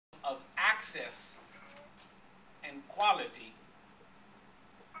of access and quality.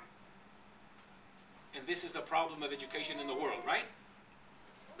 And this is the problem of education in the world, right?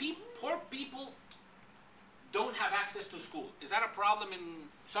 Poor people don't have access to school. Is that a problem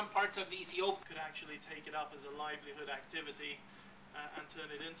in some parts of Ethiopia? Could actually take it up as a livelihood activity and turn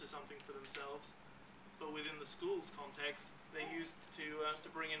it into something for themselves. But within the school's context, they used to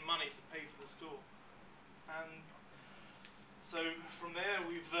bring in money to pay for the school. And so from there,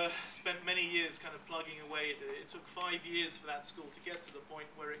 we've spent many years kind of plugging away at it. It took 5 years for that school to get to the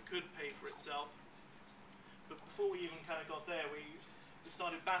point where it could pay for itself. But before we even kind of got there, we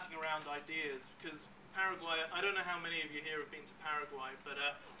started batting around ideas, because Paraguay, I don't know how many of you here have been to Paraguay, but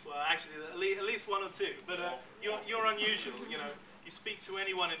well, actually at least one or two. But you're unusual. You know, you speak to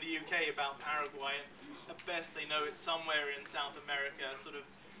anyone in the UK about Paraguay, and at best they know it's somewhere in South America. Sort of,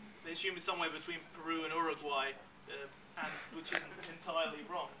 they assume it's somewhere between Peru and Uruguay, and which isn't entirely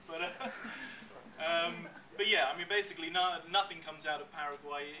wrong. But yeah, I mean, basically nothing comes out of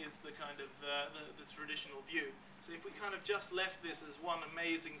Paraguay is the kind of the traditional view. So if we kind of just left this as one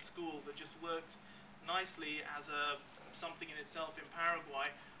amazing school that just worked nicely as something in itself in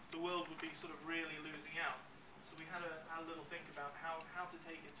Paraguay, the world would be sort of really losing out. So we had a little think about how to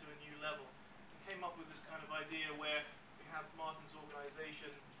take it to a new level. We came up with this kind of idea where we have Martin's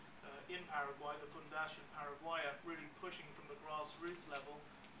organization in Paraguay, the Fundación Paraguaya, really pushing from the grassroots level,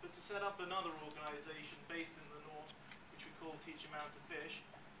 but to set up another organization based in the north, which we call Teach a Man to Fish,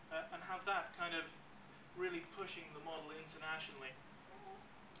 and have that kind of really pushing the model internationally.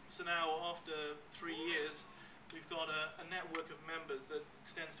 So now, after 3 years, we've got a network of members that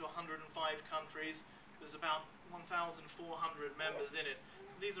extends to 105 countries. There's about 1,400 members in it.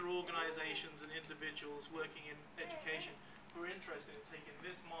 These are organizations and individuals working in education who are interested in taking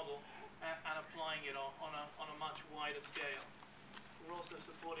this model and applying it on a much wider scale. We're also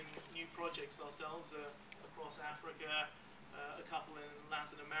supporting new projects ourselves across Africa, a couple in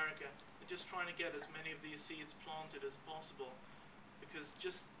Latin America. We're just trying to get as many of these seeds planted as possible, because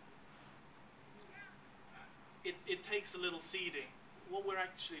just it takes a little seeding. What we're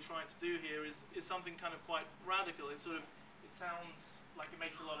actually trying to do here is something kind of quite radical. It sounds like it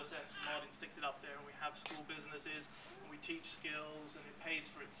makes a lot of sense. Martin sticks it up there, and we have school businesses, and we teach skills, and it pays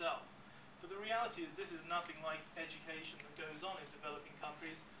for itself. But the reality is this is nothing like education that goes on in developing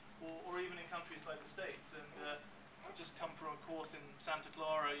countries, or even in countries like the States. And I've just come from a course in Santa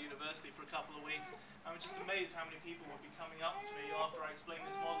Clara University for a couple of weeks. I'm just amazed how many people would be coming up to me after I explain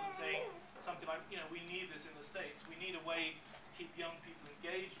this model and saying something like, you know, we need this in the States. We need a way to keep young people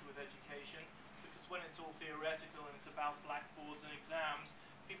engaged with education, because when it's all theoretical and it's about blackboards and exams,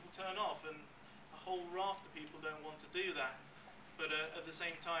 people turn off, and a whole raft of people don't want to do that. But at the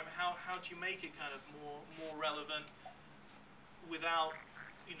same time, how do you make it kind of more relevant without,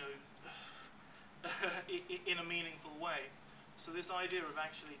 you know, in a meaningful way? So this idea of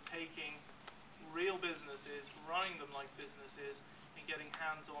actually taking real businesses, running them like businesses, and getting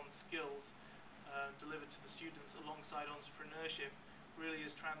hands-on skills delivered to the students alongside entrepreneurship really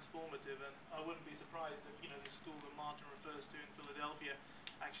is transformative. And I wouldn't be surprised if, you know, the school that Martin refers to in Philadelphia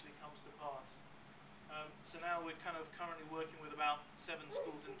actually comes to pass. So now we're kind of currently working with about 7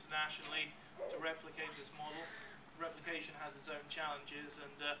 schools internationally to replicate this model. Replication has its own challenges,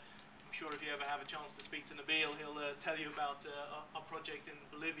 and I'm sure if you ever have a chance to speak to Nabil, he'll tell you about a project in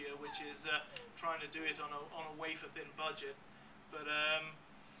Bolivia, which is trying to do it on a wafer-thin budget. But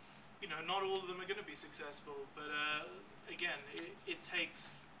you know, not all of them are going to be successful. But again, it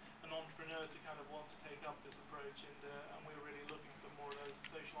takes an entrepreneur to kind of want to take up this approach, and we're really looking for more of those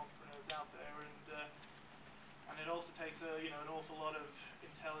social entrepreneurs out there. And it also takes you know, an awful lot of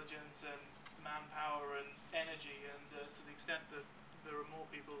intelligence and manpower and energy, and to the extent that there are more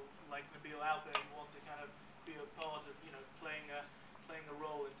people like Nabil out there who want to kind of be a part of, you know, playing a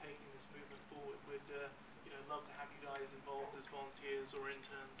role in taking this movement forward, would you know, love to have you guys involved as volunteers or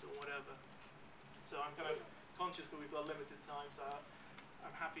interns or whatever. So I'm kind of conscious that we've got limited time, so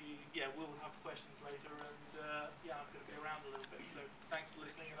I'm happy. Yeah, we'll have questions later, and yeah, I'm going to be around a little bit. So thanks for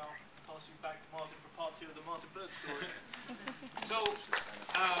listening, and I'll pass you back to Martin for part 2 of the Martin Burt story. So,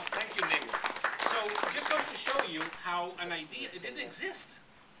 thank you, Nabil. So, just going to show you how an idea, it didn't exist.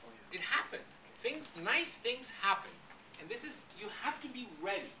 It happened. Nice things happen. And this is, you have to be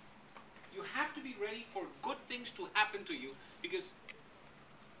ready. You have to be ready for good things to happen to you, because,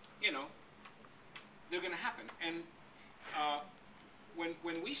 you know, they're going to happen. And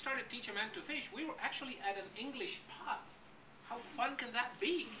when we started Teach a Man to Fish, we were actually at an English pub. How fun can that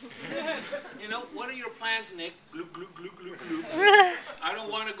be? You know, what are your plans, Nick? Gloop, gloop, gloop, gloop, gloop. I don't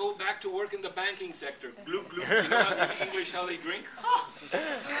want to go back to work in the banking sector. Gloop, gloop. You know how in English how they drink?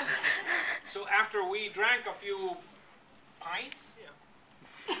 after we drank a few pints,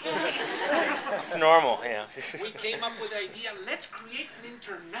 It's normal, yeah. we came up with the idea, let's create an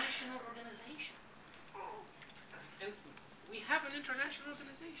international organization. And we have an international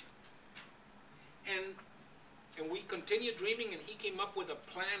organization. And we continued dreaming, and he came up with a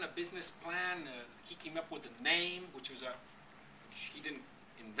plan, a business plan. He came up with a name, which was he didn't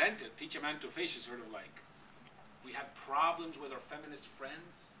invent it. Teach a man to fish is sort of like, we had problems with our feminist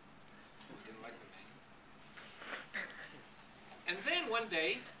friends. Didn't like the name. And then one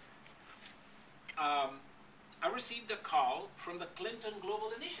day, I received a call from the Clinton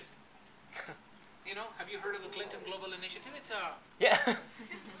Global Initiative. You know, have you heard of the Clinton Global Initiative? It's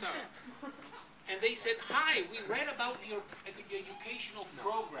and they said, hi, we read about your educational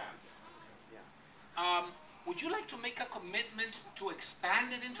program. Would you like to make a commitment to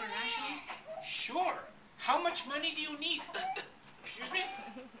expand it internationally? Sure. How much money do you need? Excuse me?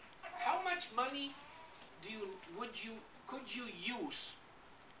 How much money could you use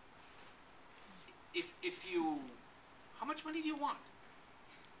if you, how much money do you want?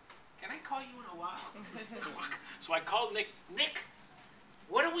 Can I call you in a while? So I called Nick. Nick,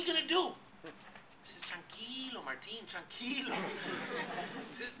 what are we gonna do? He says, tranquilo, Martin, tranquilo.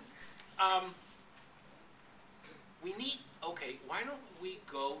 He says, we need, okay, why don't we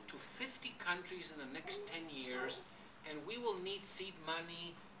go to 50 countries in the next 10 years, and we will need seed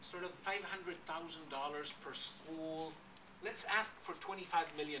money, sort of $500,000 per school. Let's ask for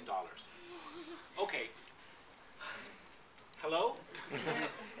 $25 million. Okay. Hello?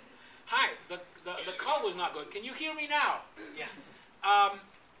 Hi, the call was not good. Can you hear me now? Yeah.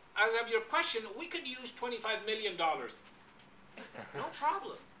 As of your question, we could use $25 million. No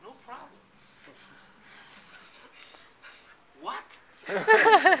problem, no problem. What?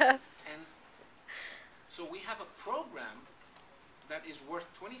 And so we have a program that is worth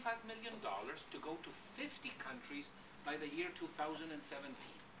 $25 million to go to 50 countries by the year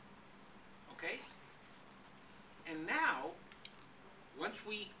 2017. Okay? And now, once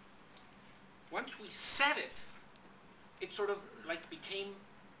we said it, it sort of like became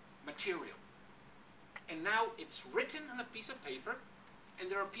material. And now it's written on a piece of paper, and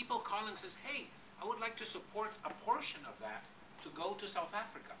there are people calling and says, hey, I would like to support a portion of that to go to South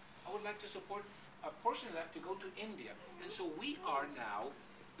Africa. I would like to support a portion of that to go to India. And so we are now,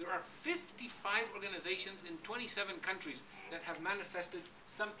 there are 55 organizations in 27 countries that have manifested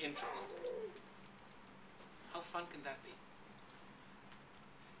some interest. How fun can that be?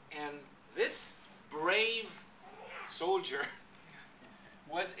 And this brave soldier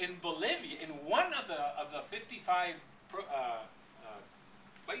was in Bolivia, in one of the 55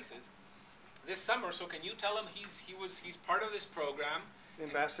 places this summer. So can you tell him he's part of this program?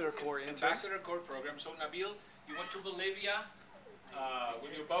 Ambassador Corps intern. Ambassador Corps program. So Nabil, you went to Bolivia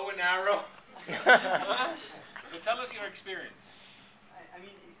with your bow and arrow. So tell us your experience.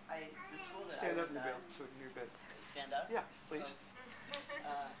 The school that Stand I up, was Nabil, at, so in your bed. stand up? Yeah, please.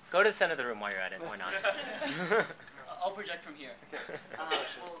 Go to the center of the room while you're at it. Why not? I'll project from here.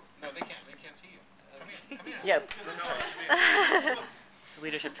 Well, No, they can't see you. Come here, come here. Yeah. No, It's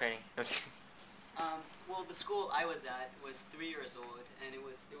leadership training. well, the school I was at was 3 years old, and it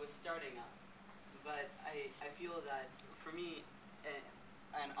was starting up. But I feel that for me,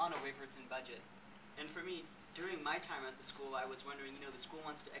 and on a wafer-thin budget, and for me, during my time at the school, I was wondering, the school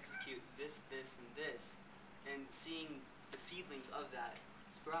wants to execute this, and this, and seeing the seedlings of that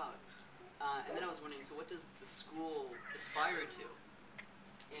sprout. And then I was wondering, so what does the school aspire to?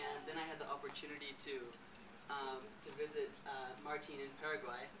 And then I had the opportunity to visit Martin in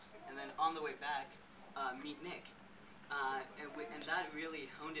Paraguay, and then on the way back, meet Nick. And that really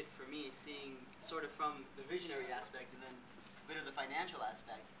honed it for me, seeing sort of from the visionary aspect and then a bit of the financial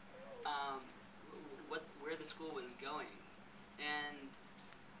aspect, where the school was going. And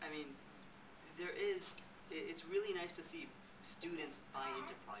I mean, it's really nice to see students buy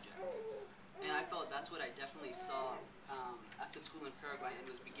into projects. And I felt that's what I definitely saw at the school in Paraguay and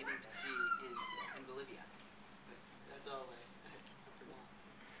was beginning to see in Bolivia. That's all I have for now.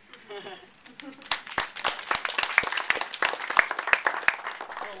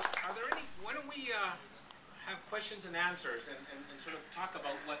 So, are there any? Why don't we have questions and answers and sort of talk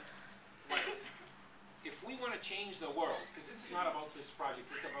about what if we want to change the world, because this is not about this project.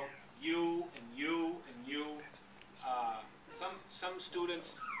 It's about you and you and you. Some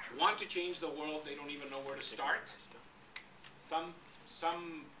students want to change the world. They don't even know where to start. Some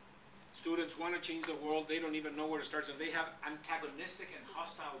students want to change the world. They don't even know where to start. So they have antagonistic and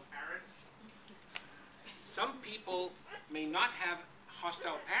hostile parents. Some people may not have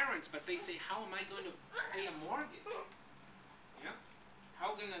hostile parents, but they say, how am I going to pay a mortgage? Yeah?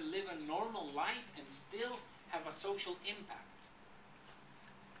 how we're gonna live a normal life and still have a social impact.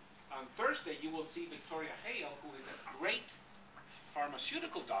 On Thursday, you will see Victoria Hale, who is a great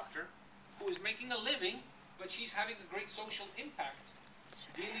pharmaceutical doctor, who is making a living, but she's having a great social impact,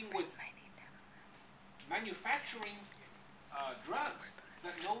 dealing with manufacturing drugs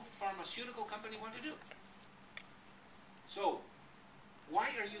that no pharmaceutical company want to do. So, why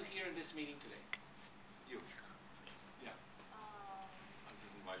are you here in this meeting today?